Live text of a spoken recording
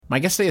My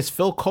guest today is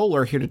Phil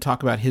Kollar, here to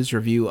talk about his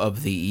review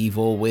of The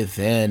Evil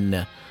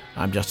Within.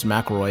 I'm Justin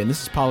McElroy, and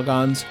this is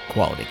Polygon's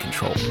Quality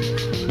Control.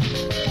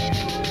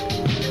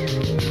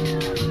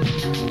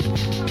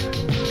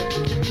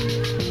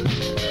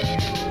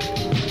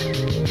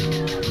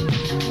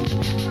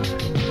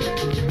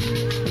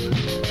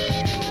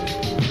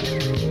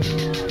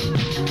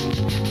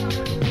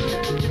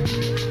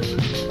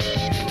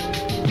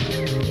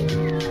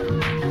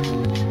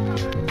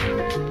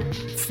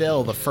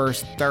 Phil, the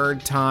first,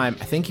 third time.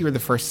 I think you were the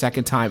first,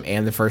 second time,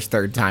 and the first,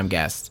 third time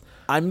guest.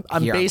 I'm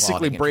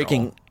basically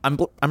breaking.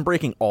 I'm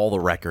breaking all the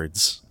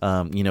records.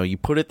 You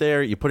put it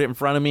there, you put it in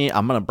front of me.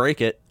 I'm gonna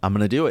break it. I'm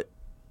gonna do it.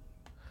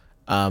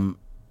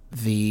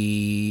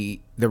 The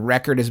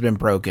record has been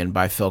broken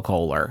by Phil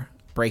Kollar,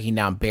 breaking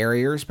down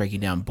barriers, breaking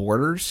down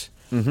borders,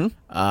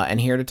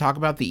 and here to talk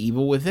about The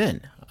Evil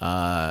Within,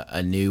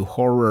 a new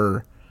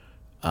horror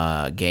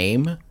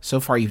game. So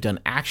far, you've done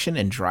action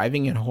and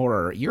driving and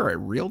horror. You're a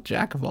real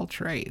jack of all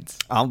trades.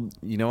 I'll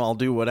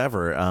do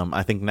whatever.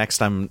 I think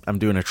next I'm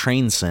doing a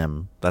train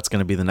sim. That's going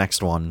to be the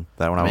next one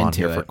that when I'm on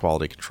here for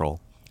quality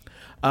control.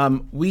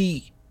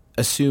 We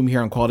assume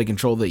here on quality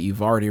control that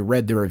you've already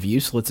read the review,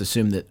 so let's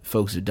assume that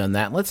folks have done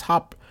that. Let's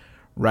hop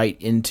right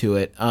into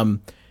it.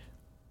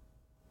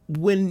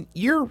 When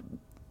you're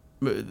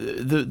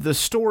the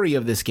story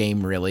of this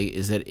game really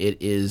is that it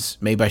is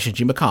made by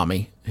Shinji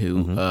Mikami,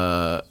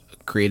 who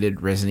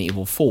created Resident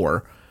Evil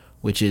 4,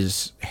 which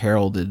is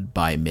heralded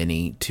by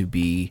many to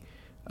be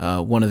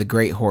one of the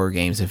great horror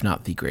games, if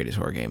not the greatest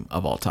horror game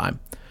of all time.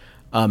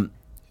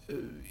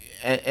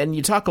 And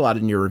you talk a lot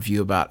in your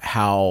review about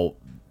how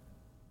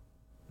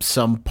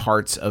some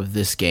parts of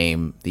this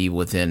game, The Evil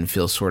Within,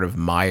 feel sort of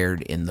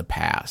mired in the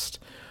past,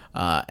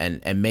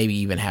 and maybe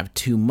even have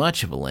too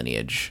much of a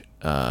lineage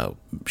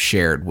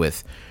shared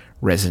with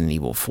Resident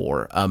Evil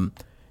 4.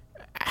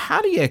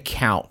 How do you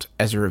account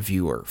as a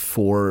reviewer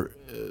for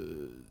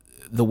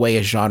the way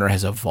a genre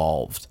has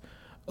evolved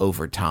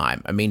over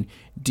time? I mean,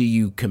 do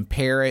you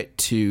compare it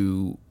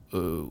to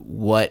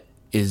what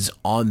is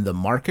on the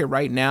market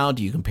right now?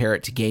 Do you compare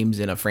it to games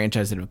in a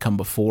franchise that have come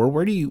before?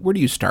 Where do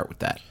you start with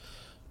that?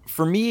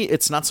 For me,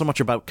 it's not so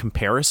much about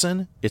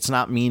comparison. It's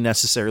not me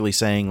necessarily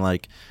saying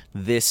like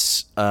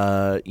this,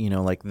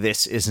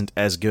 this isn't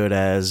as good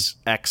as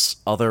X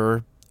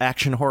other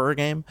action horror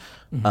game.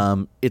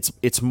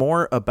 It's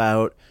more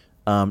about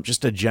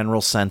just a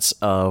general sense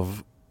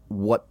of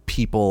what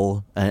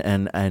people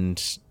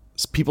and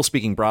people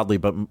speaking broadly,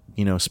 but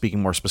speaking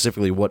more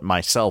specifically, what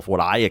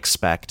I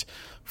expect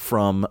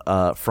from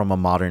a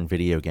modern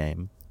video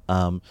game.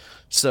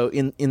 So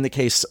in the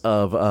case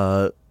of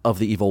The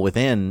Evil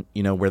Within,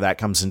 where that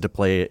comes into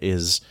play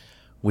is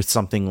with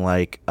something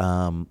like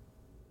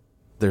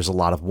there's a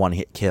lot of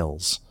one-hit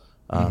kills.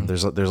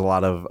 There's a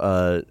lot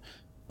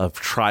of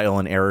trial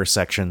and error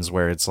sections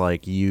where it's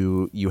like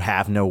you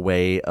have no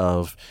way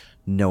of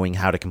knowing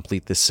how to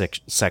complete this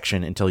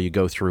section until you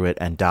go through it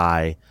and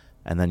die,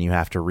 and then you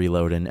have to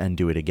reload and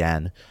do it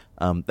again.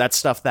 That's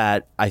stuff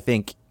that I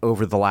think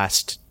over the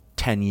last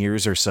 10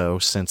 years or so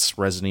since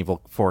Resident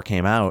Evil 4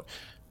 came out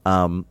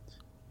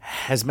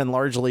has been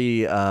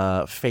largely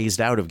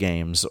phased out of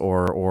games,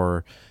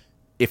 or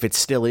if it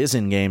still is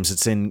in games,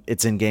 it's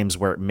in games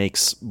where it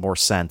makes more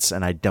sense,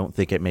 and I don't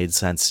think it made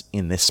sense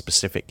in this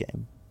specific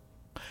game.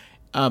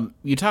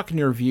 You talk in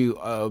your review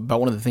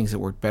about one of the things that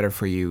worked better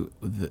for you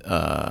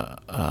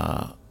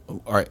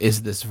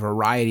is this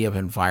variety of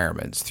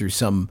environments through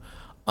some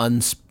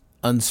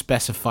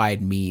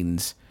unspecified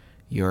means.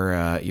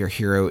 Your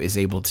hero is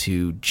able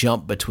to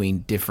jump between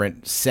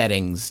different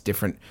settings,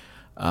 different,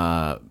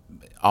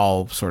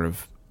 all sort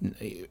of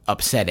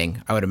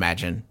upsetting, I would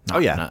imagine.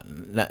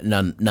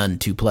 None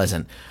too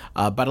pleasant,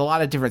 but a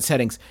lot of different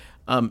settings.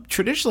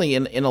 Traditionally,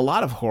 in a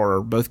lot of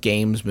horror, both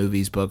games,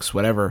 movies, books,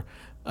 whatever.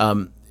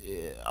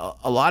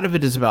 A lot of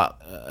it is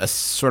about a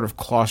sort of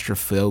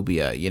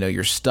claustrophobia.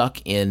 You're stuck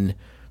in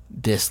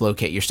this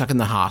you're stuck in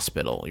the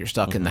hospital, you're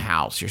stuck in the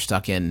house, you're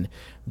stuck in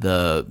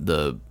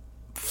the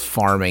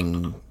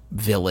farming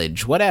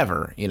village,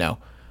 whatever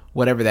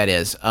that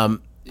is.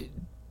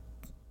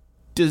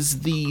 Does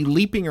the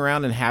leaping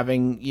around and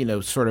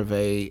having, sort of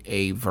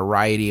a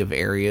variety of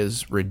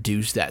areas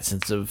reduce that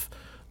sense of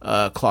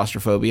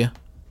claustrophobia?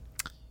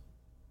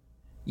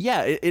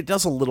 Yeah, it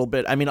does a little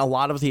bit. I mean, a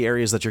lot of the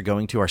areas that you're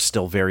going to are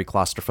still very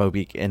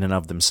claustrophobic in and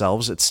of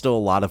themselves. It's still a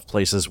lot of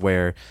places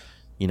where,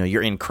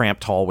 you're in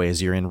cramped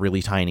hallways, you're in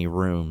really tiny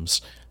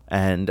rooms,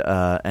 and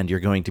you're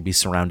going to be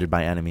surrounded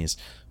by enemies.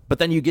 But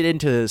then you get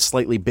into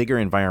slightly bigger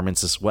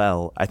environments as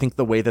well. I think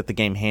the way that the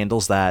game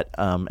handles that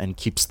and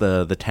keeps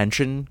the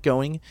tension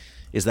going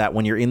is that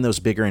when you're in those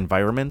bigger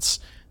environments,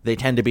 they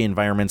tend to be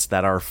environments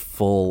that are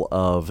full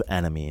of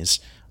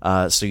enemies.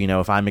 So,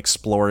 if I'm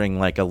exploring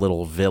like a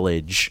little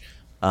village,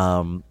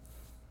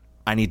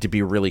 I need to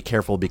be really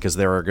careful because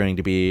there are going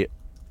to be,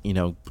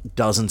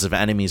 dozens of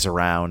enemies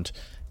around,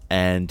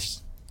 and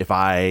if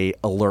I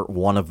alert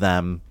one of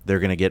them, they're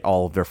going to get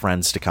all of their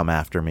friends to come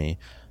after me.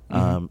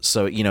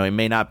 So, it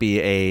may not be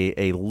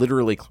a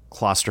literally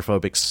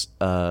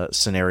claustrophobic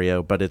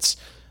scenario, but it's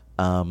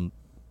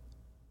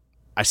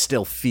I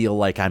still feel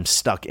like I'm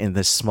stuck in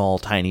this small,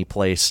 tiny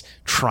place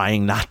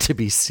trying not to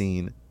be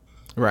seen.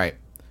 Right.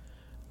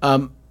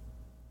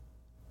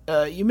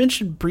 You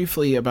mentioned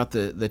briefly about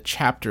the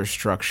chapter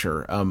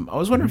structure. I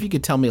was wondering if you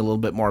could tell me a little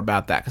bit more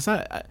about that, because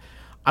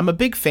I'm a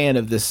big fan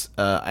of this,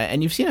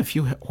 and you've seen a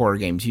few horror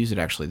games use it,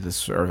 actually, this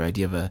sort of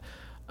idea of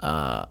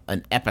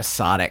an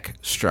episodic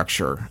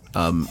structure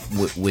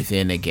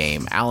within a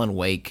game. Alan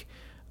Wake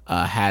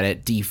had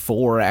it.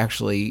 D4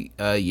 actually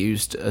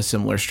used a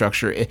similar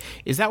structure.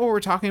 Is that what we're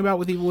talking about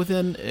with Evil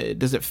Within?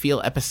 Does it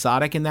feel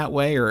episodic in that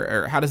way,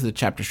 or how does the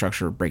chapter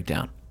structure break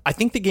down? I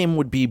think the game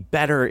would be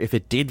better if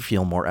it did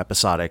feel more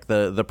episodic.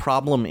 The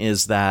problem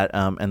is that,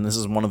 and this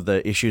is one of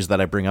the issues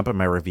that I bring up in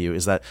my review,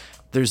 is that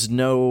there's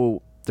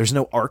no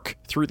arc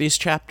through these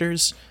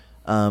chapters.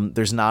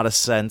 There's not a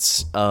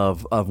sense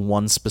of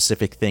one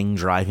specific thing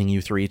driving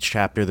you through each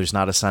chapter. There's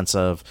not a sense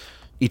of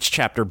each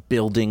chapter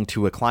building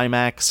to a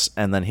climax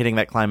and then hitting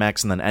that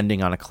climax and then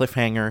ending on a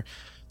cliffhanger.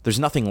 There's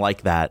nothing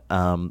like that.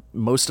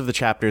 Most of the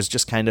chapters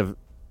just kind of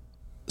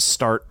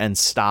start and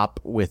stop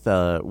with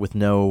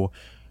no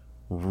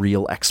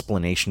real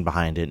explanation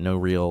behind it, no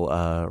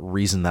real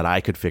reason that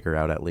I could figure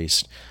out, at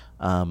least.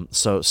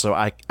 So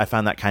I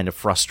found that kind of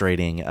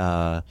frustrating.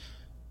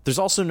 There's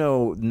also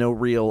no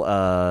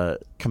real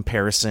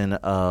comparison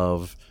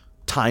of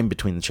time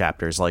between the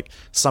chapters. Like,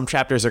 some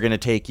chapters are going to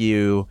take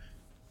you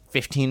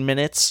 15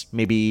 minutes,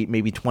 maybe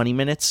 20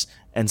 minutes,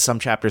 and some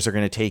chapters are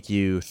going to take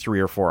you 3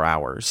 or 4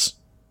 hours.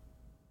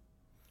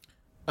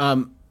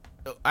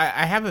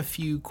 I have a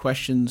few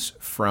questions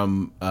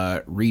from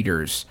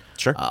readers.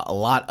 Sure. A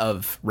lot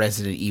of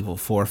Resident Evil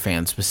 4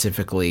 fans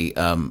specifically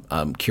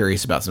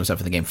curious about some stuff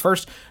in the game.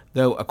 First,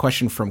 though, a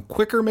question from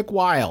Quicker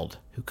McWild,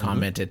 who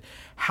commented,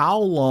 how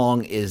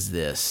long is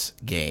this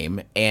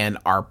game, and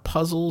are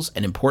puzzles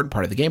an important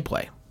part of the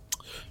gameplay?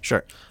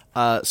 Sure.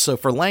 So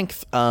for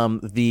length,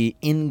 the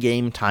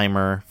in-game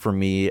timer for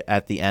me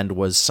at the end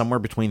was somewhere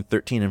between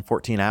 13 and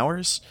 14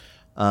 hours.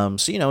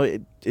 So,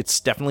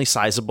 it's definitely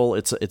sizable.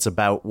 It's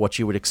about what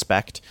you would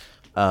expect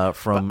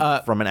from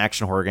an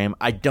action horror game.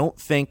 I don't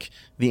think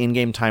the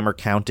in-game timer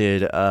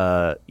counted,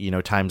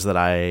 times that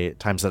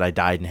I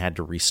died and had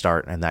to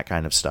restart and that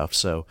kind of stuff.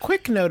 So,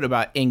 quick note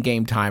about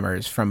in-game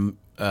timers from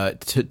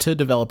to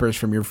developers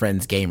from your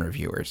friends, game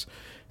reviewers.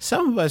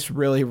 Some of us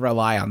really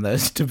rely on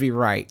those to be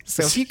right.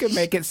 So if you could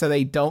make it so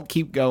they don't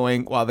keep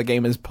going while the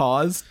game is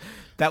paused,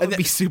 that would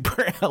be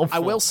super helpful. I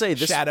will say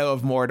this Shadow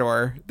of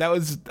Mordor.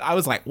 I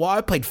was like, well,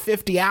 I played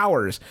 50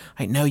 hours.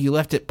 I know you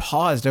left it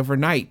paused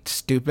overnight,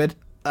 stupid.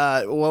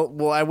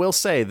 Well, I will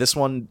say this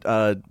one,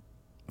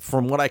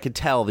 from what I could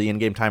tell, the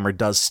in-game timer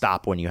does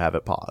stop when you have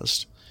it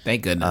paused.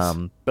 Thank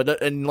goodness.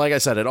 But and like I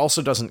said, it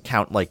also doesn't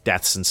count like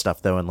deaths and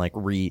stuff though, and like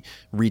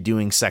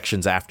redoing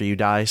sections after you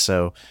die.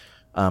 So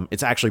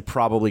it's actually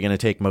probably going to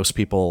take most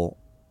people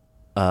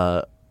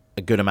a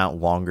good amount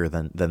longer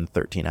than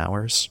 13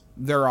 hours.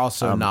 They're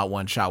also not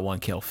one shot, one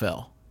kill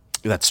Phil.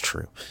 That's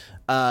true.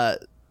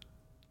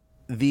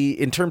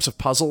 In terms of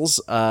puzzles,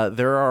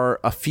 there are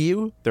a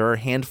few. There are a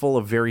handful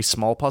of very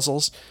small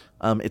puzzles.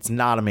 It's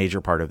not a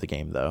major part of the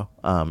game though.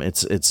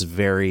 It's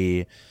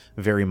very,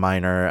 very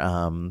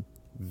minor.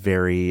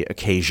 Very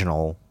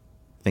occasional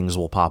things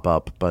will pop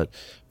up, but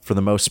for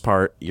the most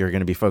part, you're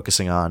going to be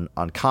focusing on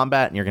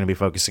combat, and you're going to be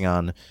focusing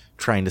on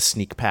trying to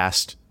sneak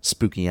past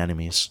spooky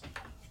enemies.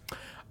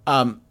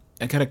 I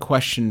got a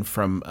question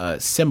from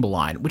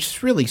Cymbeline, which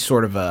is really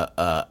sort of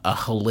a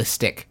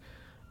holistic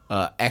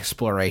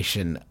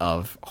exploration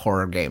of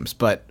horror games,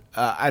 but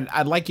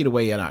I'd like you to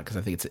weigh in on it because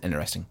I think it's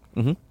interesting.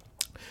 Mm-hmm.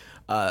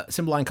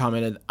 Cymbeline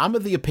commented, I'm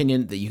of the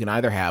opinion that you can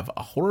either have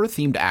a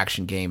horror-themed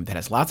action game that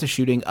has lots of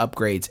shooting,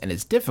 upgrades, and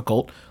is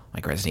difficult,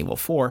 like Resident Evil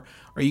 4,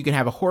 or you can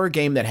have a horror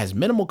game that has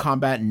minimal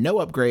combat, no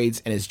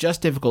upgrades, and is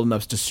just difficult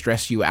enough to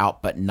stress you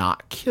out but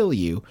not kill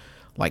you,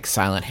 like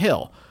Silent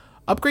Hill.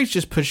 Upgrades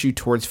just push you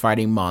towards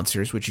fighting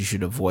monsters, which you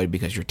should avoid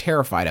because you're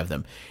terrified of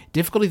them.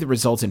 Difficulty that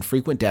results in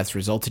frequent deaths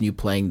results in you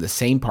playing the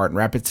same part in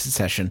rapid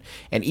succession,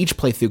 and each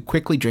playthrough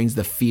quickly drains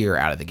the fear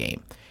out of the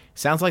game.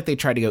 Sounds like they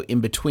try to go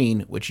in between,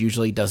 which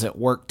usually doesn't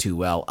work too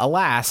well.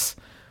 Alas,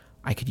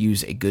 I could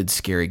use a good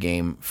scary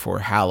game for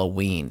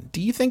Halloween.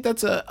 Do you think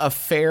that's a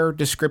fair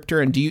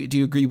descriptor? And do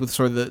you agree with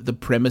sort of the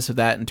premise of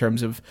that in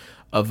terms of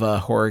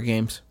horror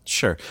games?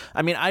 Sure.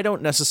 I mean, I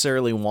don't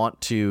necessarily want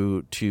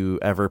to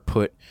ever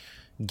put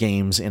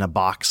games in a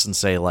box and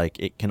say like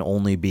it can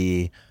only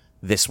be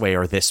this way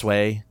or this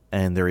way,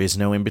 and there is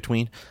no in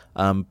between.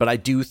 But I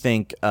do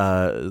think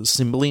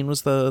Cymbeline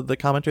was the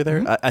commenter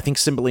there. Mm-hmm. I think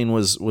Cymbeline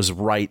was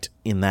right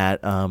in that.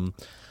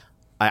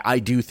 I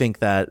do think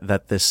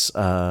that this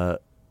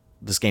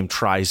game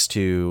tries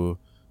to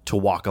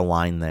walk a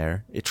line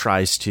there. It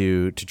tries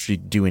to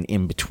do an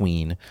in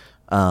between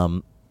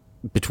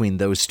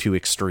those two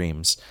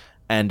extremes,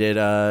 and it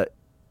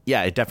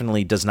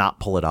definitely does not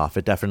pull it off.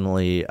 It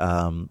definitely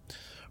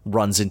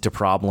runs into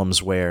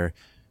problems where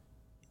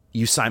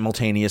you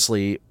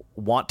simultaneously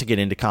want to get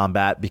into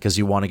combat because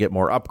you want to get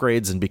more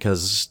upgrades and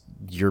because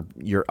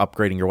you're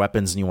upgrading your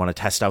weapons and you want to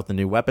test out the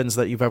new weapons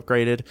that you've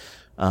upgraded.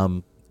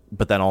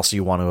 But then also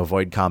you want to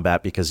avoid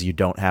combat because you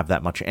don't have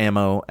that much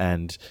ammo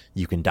and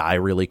you can die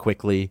really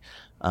quickly.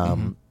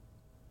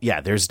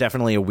 Yeah, there's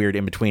definitely a weird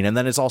in between. And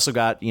then it's also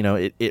got,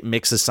 it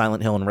mixes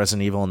Silent Hill and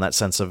Resident Evil in that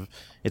sense of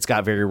it's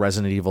got very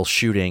Resident Evil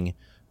shooting,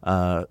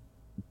 but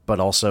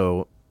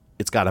also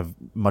it's got a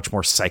much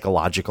more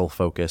psychological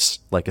focus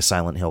like a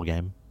Silent Hill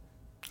game.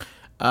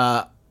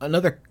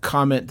 Another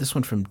comment, this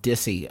one from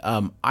Dissy.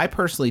 I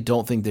personally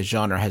don't think the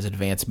genre has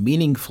advanced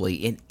meaningfully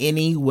in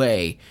any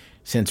way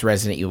since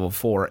Resident Evil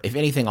 4. If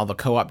anything, all the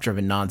co-op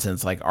driven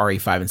nonsense like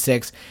RE5 and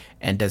 6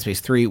 and Dead Space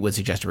 3 would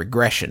suggest a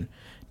regression.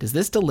 Does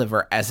this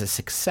deliver as a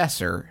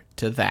successor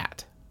to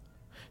that?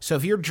 So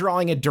if you're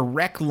drawing a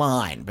direct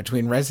line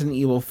between Resident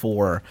Evil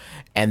 4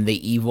 and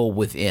The Evil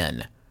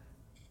Within,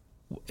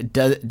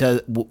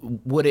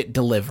 would it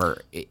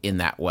deliver in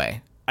that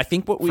way? I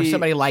think for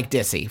somebody like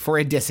Dissy,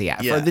 for the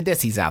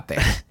Dissies out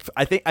there.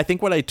 I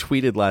think what I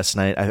tweeted last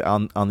night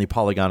on the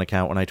Polygon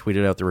account when I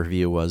tweeted out the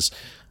review was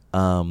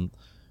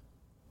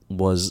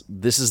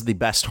this is the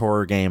best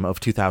horror game of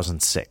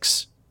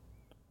 2006.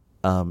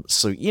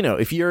 So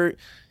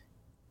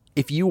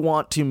if you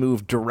want to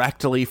move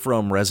directly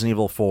from Resident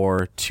Evil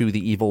 4 to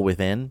The Evil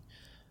Within,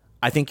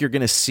 I think you're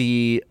going to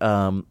see.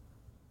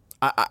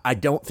 I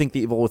don't think The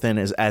Evil Within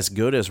is as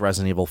good as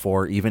Resident Evil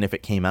 4, even if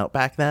it came out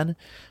back then.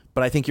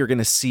 But I think you're going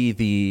to see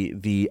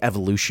the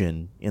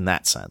evolution in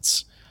that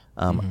sense.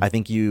 I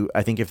think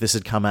if this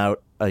had come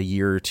out a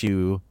year or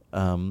two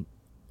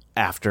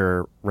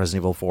after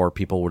Resident Evil 4,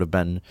 people would have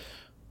been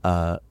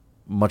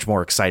much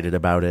more excited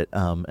about it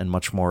and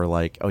much more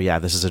like, oh yeah,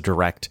 this is a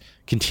direct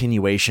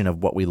continuation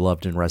of what we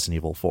loved in Resident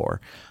Evil 4.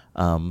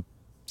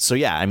 So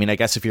yeah, I mean, I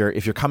guess if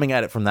you're coming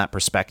at it from that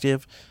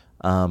perspective,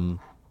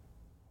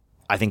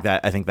 I think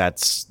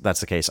that's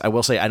the case. I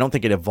will say I don't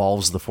think it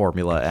evolves the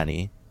formula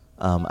any.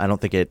 I don't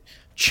think it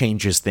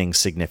changes things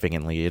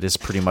significantly. It is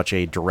pretty much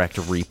a direct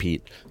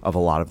repeat of a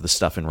lot of the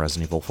stuff in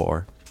Resident Evil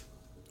 4.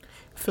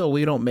 Phil,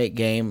 we don't make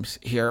games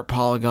here at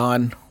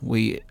Polygon.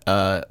 We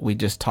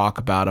just talk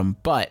about them.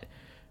 But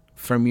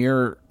from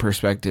your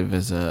perspective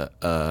as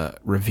a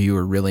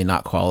reviewer, really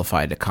not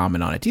qualified to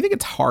comment on it, do you think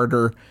it's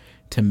harder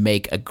to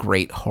make a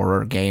great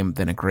horror game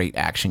than a great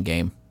action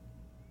game?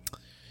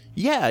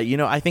 Yeah,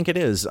 I think it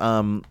is.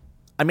 I mean,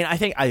 I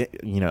think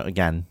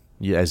again,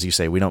 as you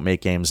say, we don't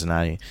make games, and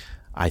I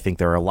think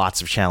there are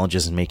lots of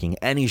challenges in making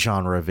any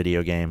genre of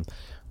video game.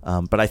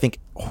 But I think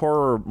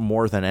horror,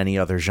 more than any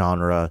other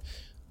genre,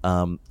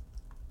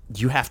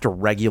 you have to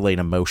regulate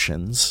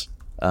emotions,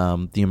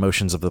 the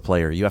emotions of the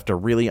player. You have to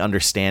really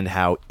understand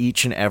how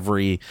each and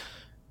every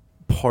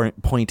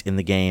point in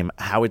the game,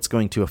 how it's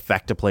going to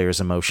affect a player's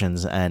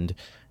emotions, and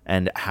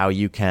how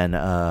you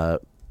can,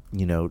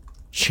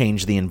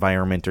 change the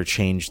environment or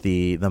change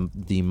the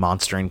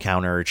monster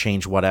encounter or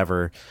change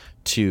whatever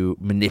to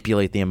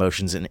manipulate the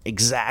emotions in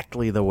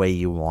exactly the way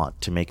you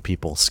want to make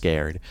people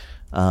scared.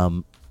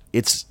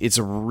 It's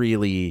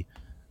really,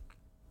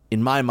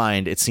 in my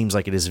mind, it seems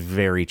like it is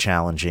very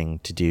challenging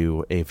to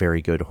do a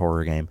very good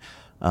horror game.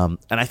 And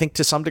I think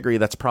to some degree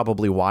that's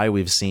probably why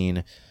we've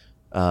seen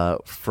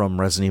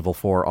from Resident Evil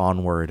 4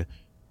 onward,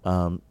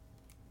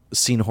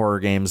 seen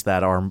horror games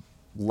that are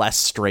less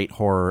straight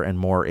horror and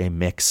more a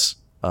mix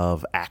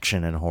of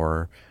action and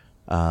horror.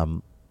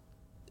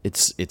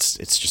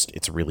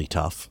 It's really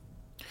tough.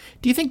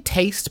 Do you think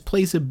taste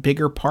plays a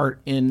bigger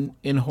part in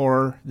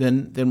horror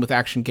than with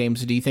action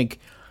games? Do you think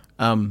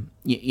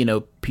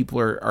people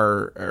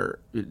are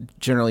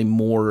generally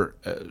more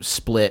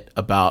split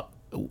about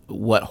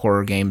what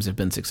horror games have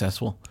been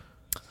successful?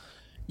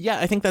 Yeah,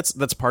 I think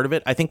that's part of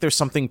it. I think there's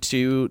something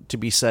to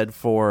be said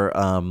for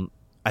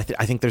I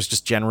think there's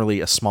just generally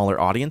a smaller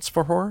audience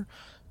for horror.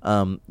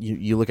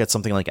 You look at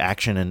something like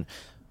action, and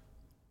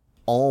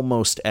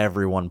almost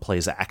everyone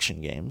plays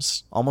action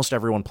games. Almost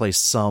everyone plays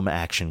some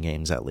action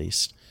games at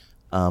least.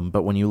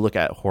 But when you look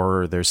at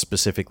horror, there's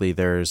certain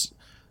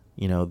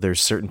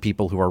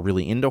people who are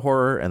really into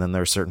horror, and then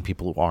there are certain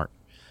people who aren't.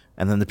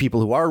 And then the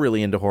people who are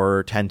really into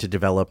horror tend to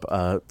develop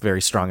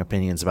very strong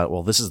opinions about,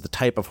 well, this is the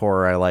type of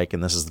horror I like,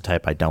 and this is the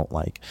type I don't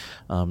like.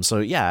 So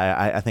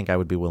yeah, I think I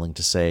would be willing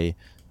to say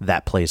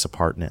that plays a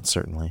part in it,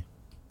 certainly.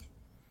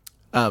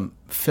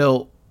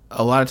 Phil,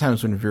 a lot of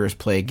times when reviewers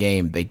play a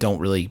game, they don't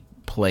really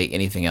play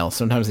anything else.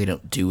 Sometimes they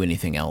don't do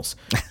anything else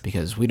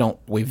because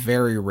we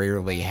very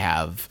rarely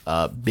have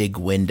big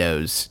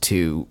windows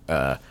to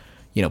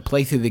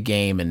play through the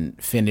game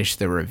and finish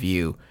the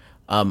review.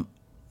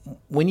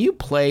 When you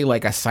play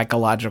like a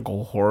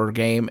psychological horror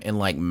game in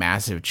like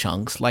massive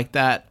chunks like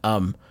that,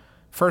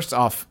 first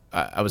off,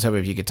 I was hoping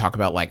if you could talk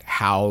about like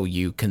how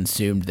you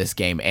consumed this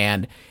game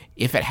and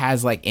if it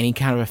has like any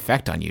kind of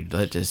effect on you.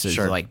 Does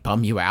it like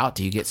bum you out?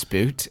 Do you get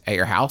spooked at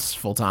your house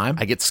full time?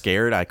 I get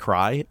scared. I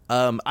cry.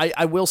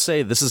 I will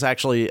say this is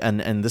actually,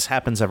 and this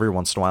happens every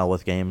once in a while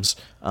with games,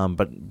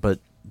 but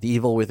The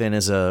Evil Within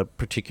is a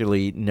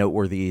particularly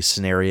noteworthy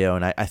scenario,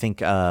 and I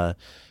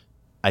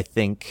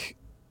think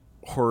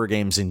horror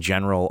games in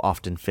general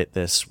often fit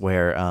this,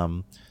 where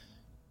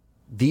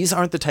these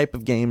aren't the type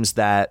of games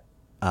that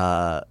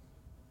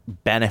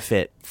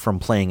benefit from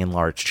playing in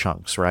large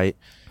chunks, right?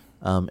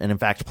 And in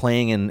fact,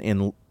 playing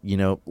in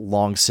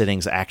long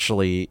sittings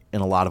actually,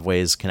 in a lot of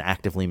ways, can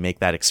actively make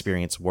that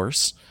experience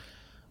worse.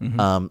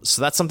 Mm-hmm.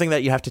 So that's something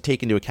that you have to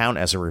take into account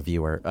as a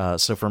reviewer.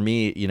 So for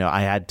me,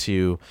 I had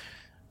to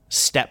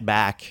step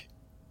back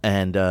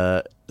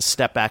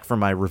from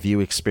my review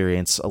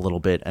experience a little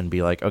bit and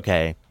be like,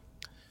 okay,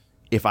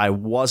 if I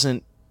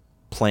wasn't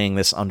playing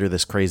this under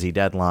this crazy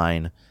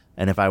deadline,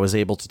 and if I was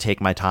able to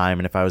take my time,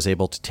 and if I was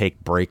able to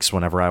take breaks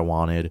whenever I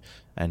wanted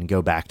and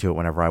go back to it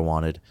whenever I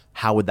wanted,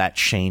 how would that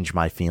change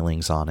my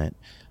feelings on it?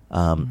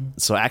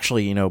 So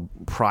actually,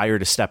 prior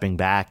to stepping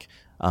back,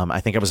 I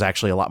think I was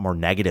actually a lot more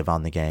negative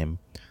on the game.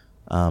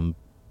 But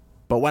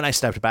when I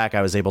stepped back,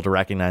 I was able to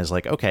recognize,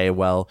 like, okay,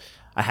 well,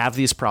 I have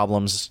these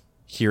problems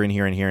here and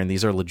here and here, and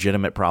these are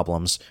legitimate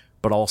problems,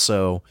 but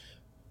also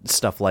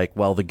stuff like,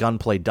 well, the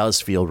gunplay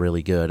does feel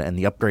really good, and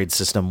the upgrade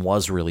system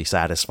was really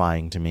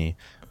satisfying to me.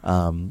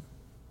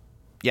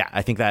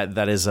 I think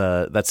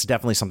that's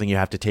definitely something you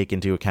have to take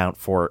into account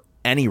for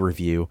any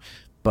review,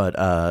 but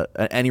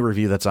any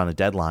review that's on a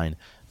deadline,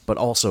 but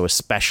also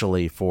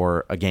especially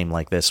for a game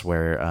like this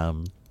where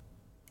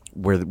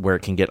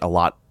it can get a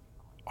lot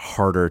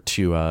harder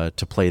to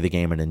play the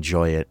game and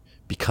enjoy it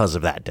because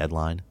of that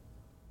deadline.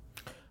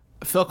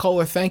 Phil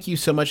Kollar, thank you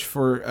so much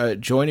for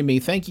joining me.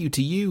 Thank you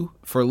to you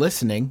for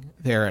listening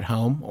there at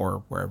home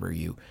or wherever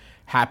you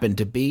happen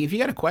to be. If you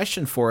got a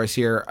question for us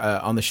here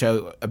on the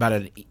show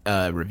about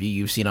a review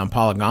you've seen on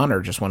Polygon,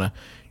 or just want to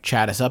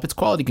chat us up, it's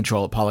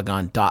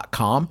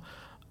qualitycontrol@polygon.com.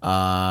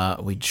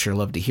 We'd sure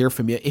love to hear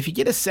from you. If you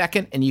get a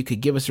second and you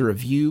could give us a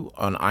review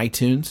on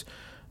iTunes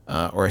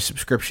or a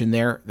subscription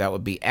there, that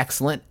would be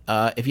excellent.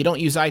 If you don't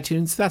use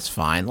iTunes, that's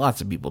fine.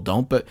 Lots of people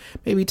don't, but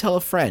maybe tell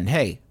a friend,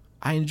 hey,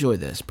 I enjoy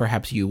this.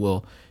 Perhaps you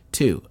will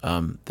too.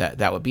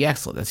 That would be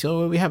excellent. That's the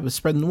only way we have of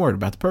spreading the word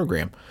about the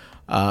program.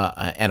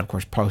 And of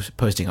course,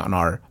 posting on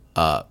our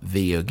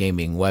video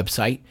gaming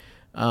website.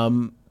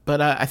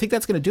 But I think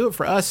that's going to do it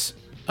for us.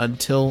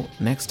 Until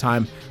next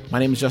time, my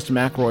name is Justin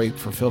McElroy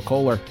for Phil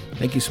Kollar.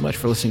 Thank you so much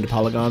for listening to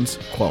Polygon's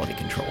Quality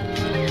Control.